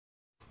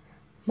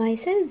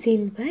Myself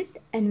Zeel Bhatt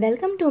and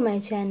welcome to my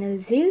channel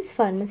Zeel's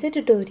Pharmacy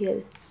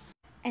Tutorial.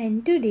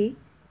 And today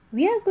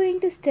we are going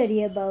to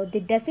study about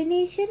the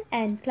definition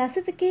and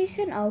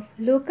classification of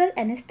local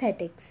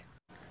anesthetics.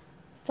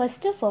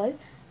 First of all,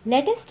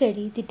 let us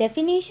study the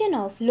definition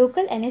of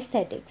local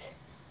anesthetics.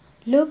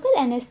 Local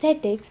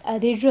anesthetics are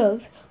the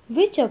drugs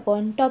which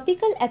upon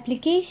topical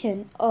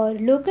application or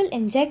local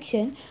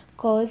injection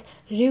cause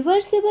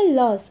reversible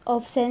loss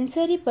of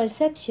sensory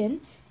perception,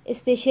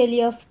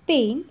 especially of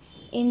pain,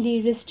 in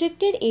the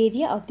restricted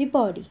area of the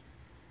body.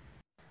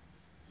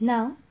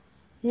 Now,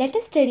 let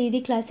us study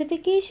the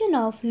classification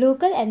of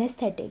local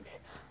anesthetics.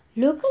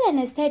 Local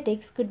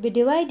anesthetics could be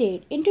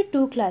divided into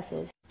two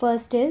classes.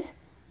 First is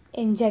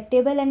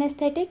injectable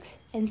anesthetics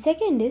and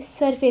second is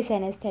surface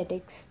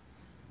anesthetics.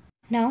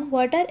 Now,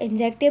 what are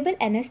injectable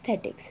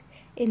anesthetics?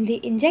 In the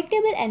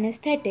injectable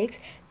anesthetics,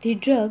 the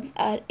drugs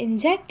are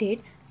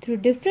injected through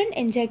different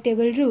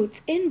injectable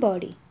routes in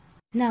body.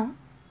 Now,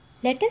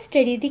 let us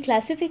study the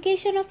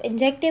classification of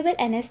injectable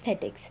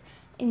anesthetics.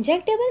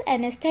 Injectable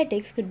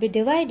anesthetics could be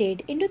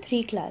divided into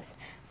three classes.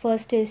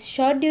 First is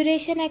short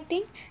duration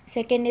acting,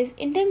 second is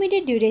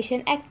intermediate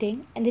duration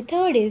acting, and the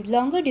third is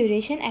longer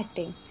duration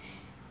acting.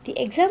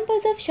 The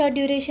examples of short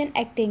duration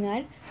acting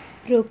are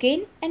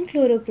procaine and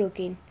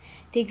chloroprocaine.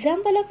 The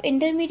example of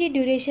intermediate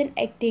duration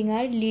acting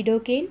are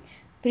lidocaine,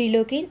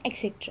 prilocaine,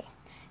 etc.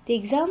 The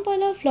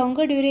example of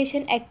longer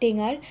duration acting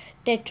are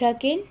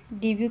tetracaine,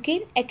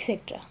 dibucaine,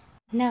 etc.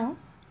 Now,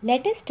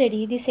 let us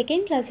study the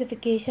second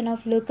classification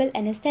of local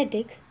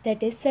anesthetics,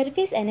 that is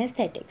surface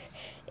anesthetics.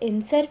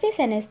 In surface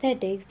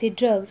anesthetics, the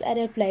drugs are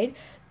applied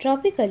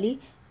topically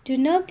to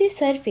nerve the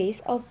surface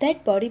of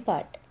that body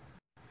part.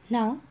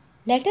 Now,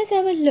 let us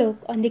have a look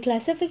on the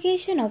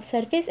classification of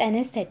surface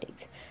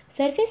anesthetics.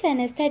 Surface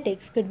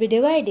anesthetics could be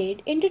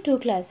divided into two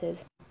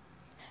classes.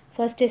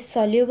 First is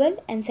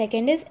soluble and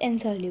second is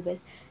insoluble.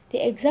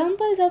 The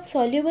examples of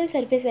soluble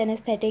surface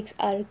anesthetics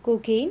are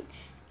cocaine,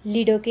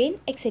 lidocaine,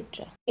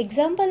 etc.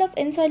 Example of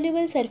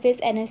insoluble surface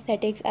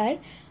anesthetics are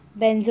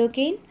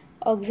benzocaine,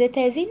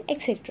 oxetazine,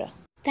 etc.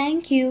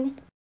 Thank you.